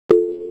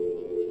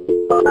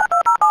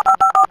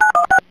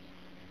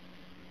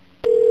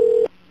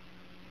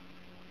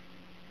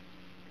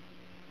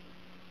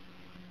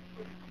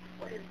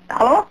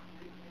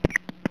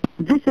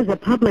is a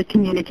public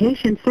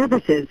communication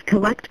services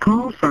collect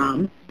call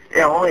from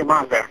Yeah, only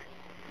mom there.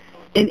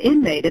 an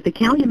inmate at the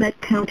Calumet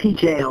County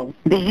Jail.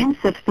 The use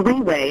of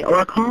three-way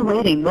or call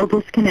waiting will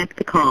disconnect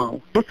the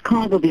call. This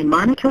call will be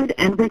monitored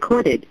and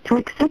recorded. To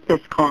accept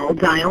this call,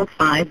 dial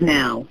 5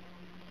 now.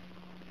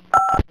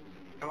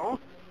 Hello?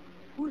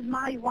 Who's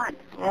Molly want?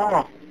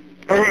 Oh.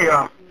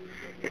 Hey,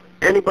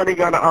 anybody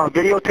got a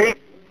videotape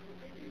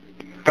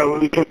that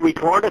we can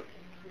record it?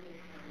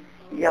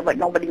 Yeah, but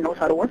nobody knows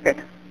how to work it.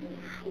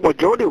 Well,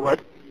 Jody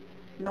would.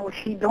 No,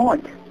 she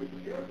don't.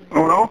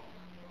 Oh, no?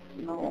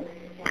 No.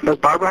 Does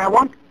Barbara have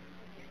one?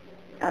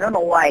 I don't know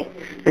why.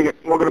 We're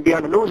going to be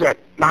on the news at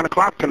 9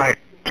 o'clock tonight,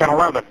 Channel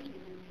 11.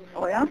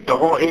 Oh, yeah? The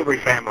whole Avery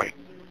family.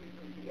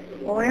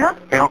 Oh, yeah?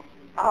 Yeah.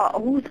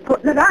 Who's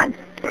putting it on?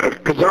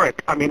 Kazuric.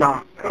 I mean,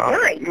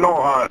 Kazuric?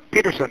 No,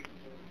 Peterson.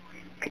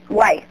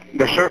 Why?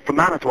 The sheriff from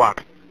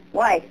Manitowoc.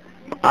 Why?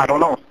 I don't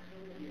know.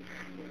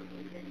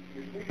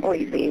 Oh,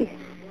 you be.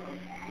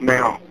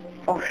 Now,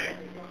 Oh,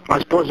 I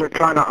suppose they're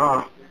trying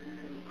to,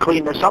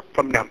 clean this up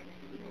from them.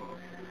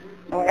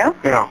 oh, yeah?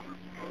 Yeah.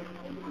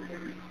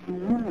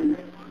 Mm.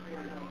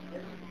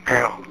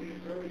 Yeah.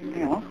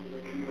 Yeah.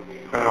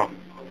 Yeah.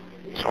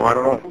 So I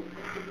don't know.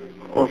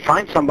 We'll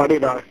find somebody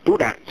to do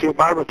that. See a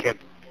Barbara kid.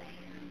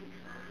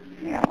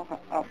 Yeah,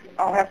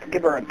 I'll have to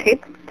give her a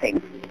tape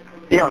thing.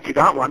 Yeah, if you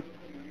got one.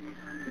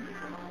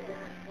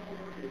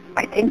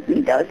 I think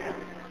he does.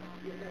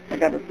 I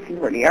gotta see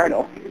where they are,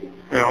 though.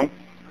 You know.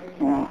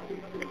 Yeah.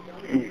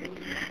 And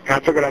I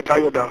figured I'd tell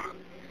you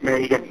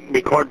maybe you can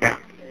record that.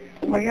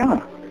 Oh,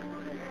 yeah.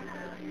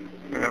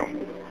 You know.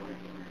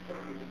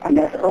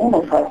 Unless Earl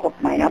knows how to hook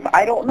mine up.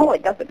 I don't know.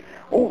 It doesn't.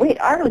 Oh, wait.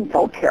 Arlen's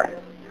out here.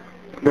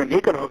 Then he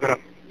can hook it up.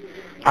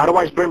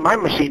 Otherwise, bring my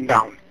machine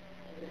down.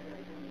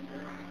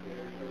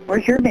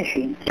 Where's your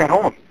machine? At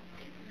home.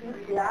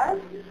 Yeah.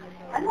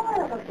 I know how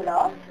to hook it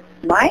up.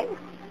 Mine?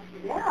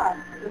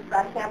 Yeah. Just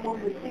I can't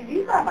move the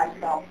TV by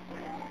myself.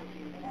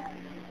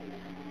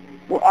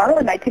 Well,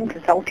 Arlen, I think,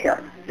 is out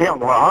here. Yeah,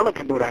 well, Arlen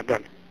can do that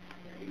then.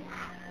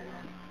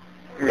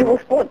 It was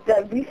supposed,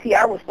 the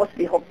VCR was supposed to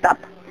be hooked up.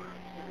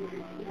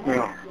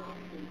 Yeah.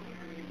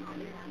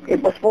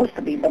 It was supposed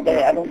to be, but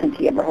I don't think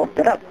he ever hooked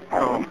it up.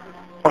 Oh.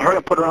 Well, hurry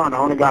up, put it on. I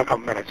only got a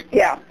couple minutes.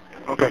 Yeah.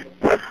 Okay.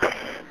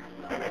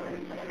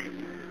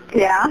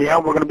 Yeah? Yeah,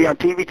 we're going to be on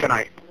TV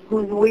tonight.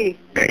 Who's we?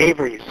 The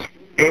Averys.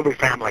 Avery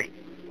family.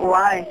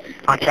 Why?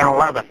 On Channel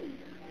 11.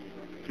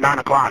 9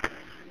 o'clock.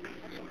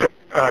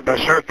 The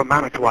sheriff from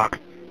Manitowoc.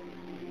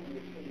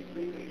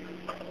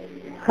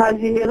 How'd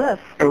you hear this?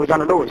 It was on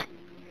the news.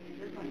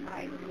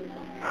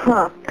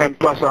 Huh. And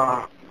plus,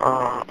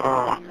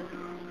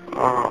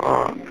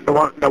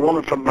 the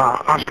woman from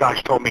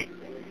Oshkosh told me.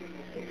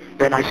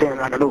 Then I seen it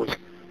on the news.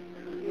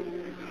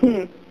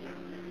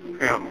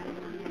 Yeah.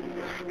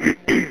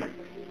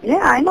 Yeah,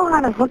 I know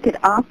how to hook it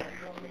up,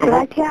 but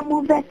I can't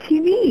move that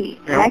TV.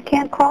 Yeah. And I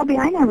can't crawl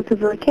behind her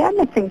because of the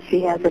cabinet thing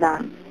she has it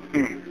on.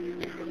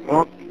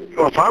 Well,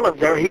 if Arlen's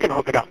there, he can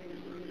hook it up.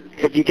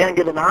 If you can't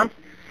get it on,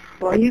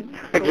 Well, you...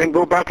 then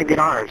go back and get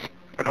ours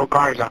and hook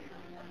ours up.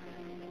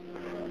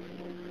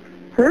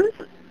 Hers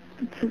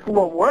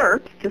will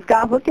work. Just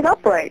gotta hook it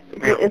up right.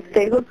 Yeah. If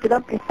they hooked it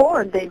up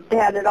before, they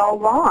had it all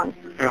wrong.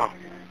 Yeah.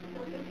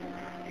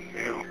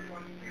 Yeah.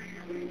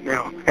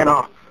 Yeah. And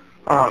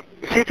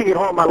see if you can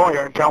hold of my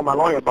lawyer and tell my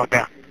lawyer about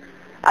that.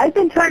 I've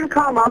been trying to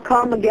call him. I'll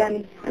call him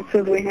again as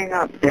soon as we hang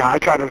up. Yeah, I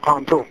tried to call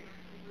him too.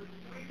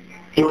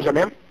 He wasn't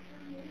in?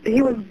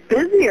 He was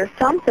busy or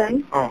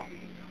something. Oh.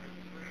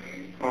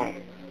 Oh.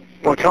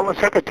 Well, tell the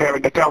secretary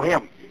to tell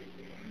him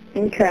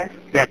Okay.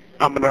 that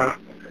the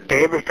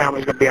Avery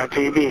family's going to be on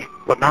TV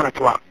with 9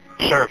 o'clock.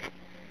 Sheriff.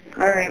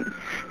 All right.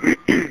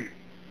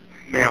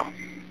 Yeah.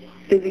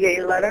 Did you get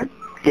your letter?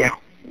 Yeah.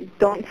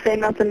 Don't say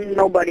nothing to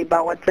nobody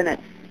about what's in it.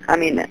 I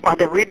mean, I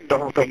didn't read the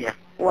whole thing yet.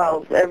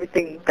 well,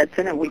 everything that's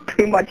in it we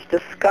pretty much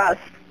discussed.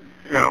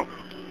 No.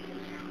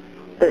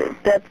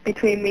 That's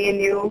between me and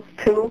you,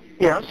 too?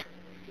 Yes.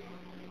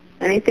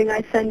 Anything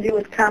I send you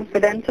is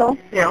confidential?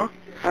 Yeah.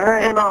 All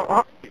right. And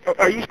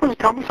are you supposed to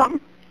tell me something?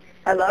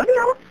 I love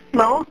you.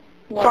 No.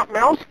 What? Something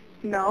else?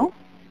 No.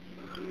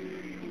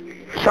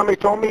 Somebody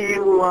told me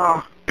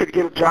you could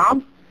get a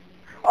job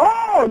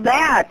Oh,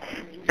 that.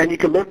 and you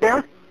could live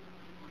there.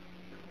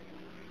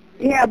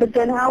 Yeah, but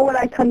then how would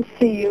I come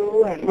see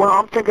you? And Well,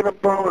 I'm thinking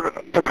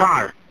about the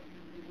car.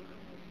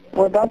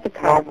 what about the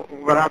car? Well, we're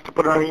going to have to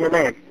put it under your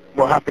name.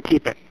 We'll have to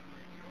keep it.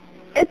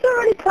 It's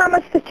already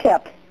promised to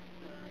Chip.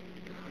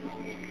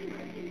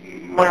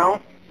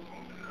 Well,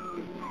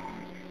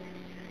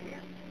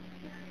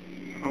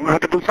 we'll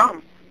have to do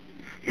something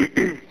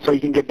so you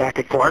can get back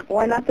and forth.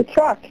 Why not the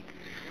truck?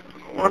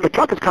 Well, the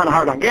truck is kind of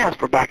hard on gas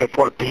for back and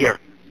forth to here.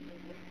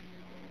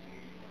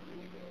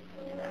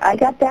 I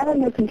got that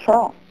under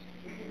control.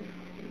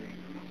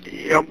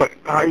 Yeah, but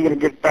how are you going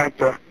to get back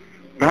to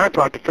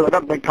Manitowoc to fill it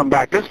up and then come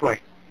back this way?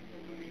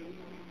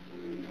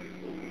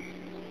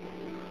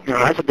 You know,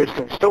 that's a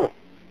distance too.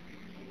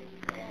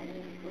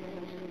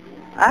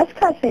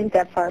 Oshkosh ain't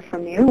that far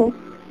from you.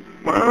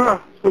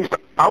 Well, at least an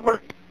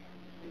hour.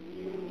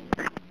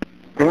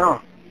 Yeah.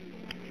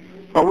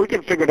 Well, we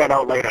can figure that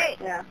out later. Hey.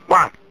 Yeah.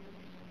 What?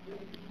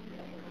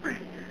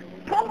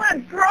 Pull my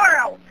drawer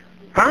out.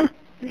 Huh?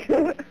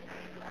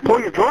 Pull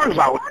your drawers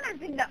out. Phone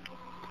is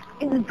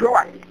in the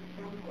drawer.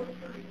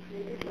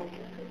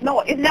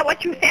 No, isn't that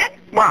what you said?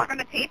 What? We're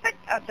going to tape it?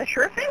 The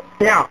shirt is?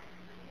 Yeah.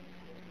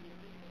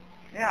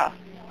 Yeah.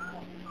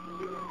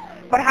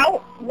 But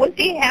how would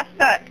they have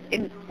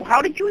to...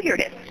 how did you hear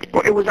this?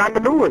 Well, it was on the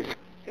news.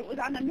 It was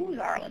on the news,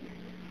 Arlen.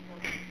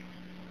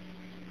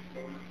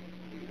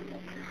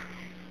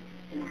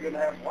 You're going to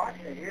have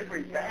watched the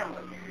Avery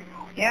family.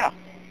 Yeah.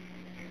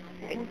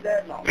 Who's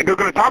that now? They're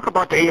going to talk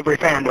about the Avery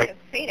family.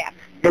 Say that.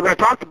 They're going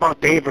to talk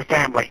about the Avery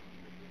family.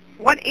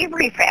 What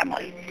Avery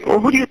family? Well,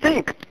 who do you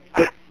think?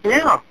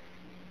 Yeah.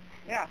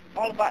 Yeah,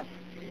 all of us.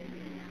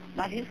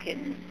 Not his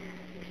kids.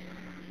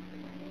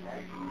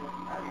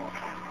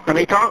 And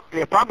they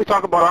probably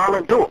talk about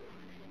Arlen, too.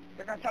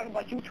 They're going to talk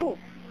about you, too.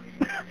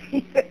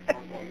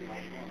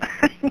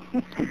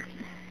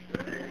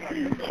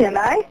 Can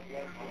I?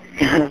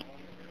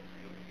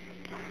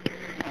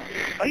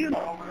 Oh, you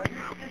know.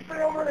 Just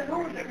stay over the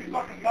news every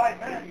fucking 5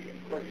 minutes.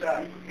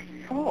 But,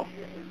 Oh,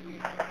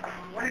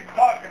 what are you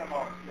talking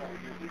about?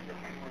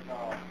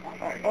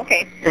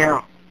 okay.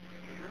 Yeah.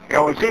 Yeah,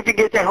 well, see if you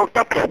get that hooked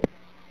up then.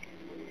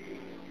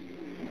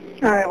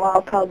 All right, well,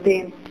 I'll call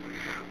Dean.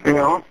 You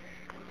know?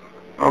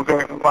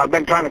 Okay. Well, I've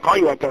been trying to call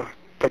you at the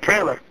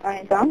trailer. I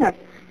ain't down there.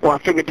 Well, I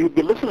figured you'd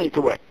be listening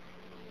to it.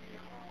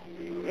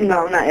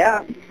 No, not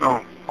yet.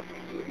 Oh.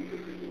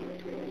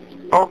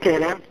 Okay,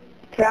 then.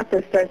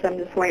 After starts, I'm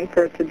just waiting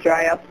for it to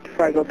dry up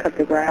before I go cut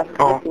the grass.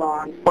 Oh. It's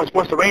long. Well, it's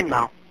supposed to rain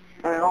now.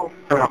 I know.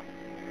 Yeah.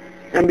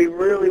 It'll be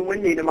really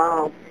windy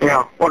tomorrow.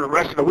 Yeah. Well, the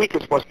rest of the week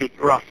is supposed to be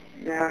rough.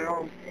 Yeah, I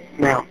know.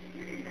 Yeah.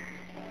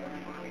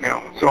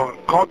 Yeah. So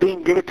call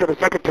Dean, give it to the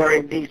secretary,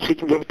 and she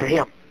can give it to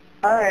him.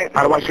 All right.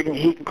 Otherwise,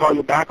 he can call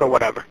you back or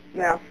whatever.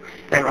 Yeah.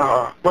 And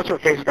what's her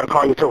face is gonna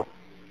call you too.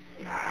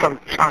 From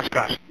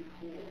Oshkosh.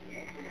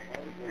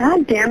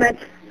 God damn it.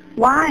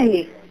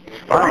 Why?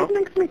 Why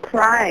makes me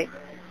cry?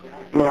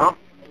 Yeah.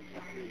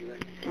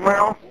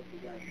 Well,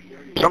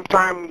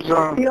 sometimes,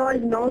 She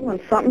always knows when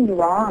something's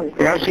wrong.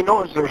 yeah, she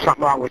knows there's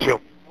something wrong with you.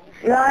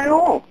 Yeah, I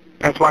know.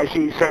 That's why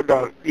she said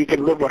you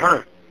can live with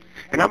her.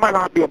 And that might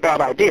not be a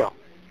bad idea.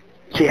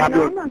 See, I'm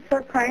gonna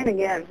start crying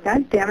again.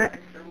 God damn it.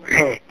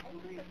 Hey,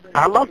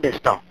 I love this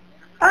though.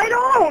 I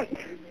don't.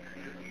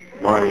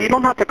 Well, you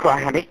don't have to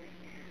cry, honey.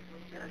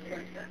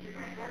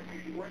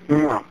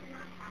 Yeah.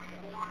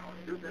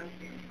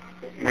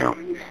 Yeah.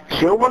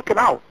 She'll work it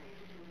out.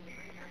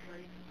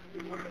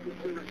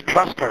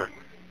 Trust her.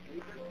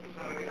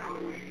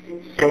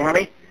 Okay,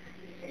 honey?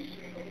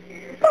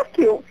 Fuck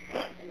you.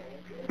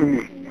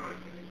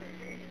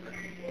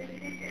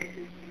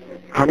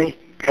 Honey,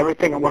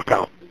 everything will work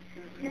out.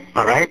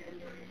 All right?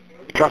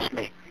 Trust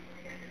me.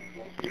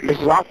 This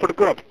is all for the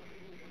good.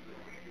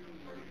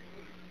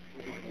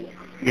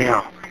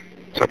 Yeah.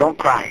 So don't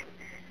cry.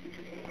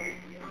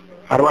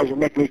 Otherwise you'll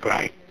make me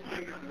cry.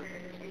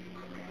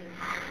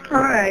 All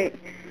right.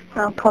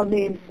 I'll call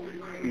Dean.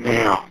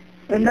 Yeah.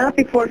 And not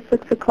before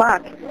 6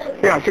 o'clock.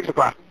 Yeah, 6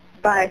 o'clock.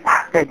 Bye.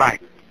 Hey, bye.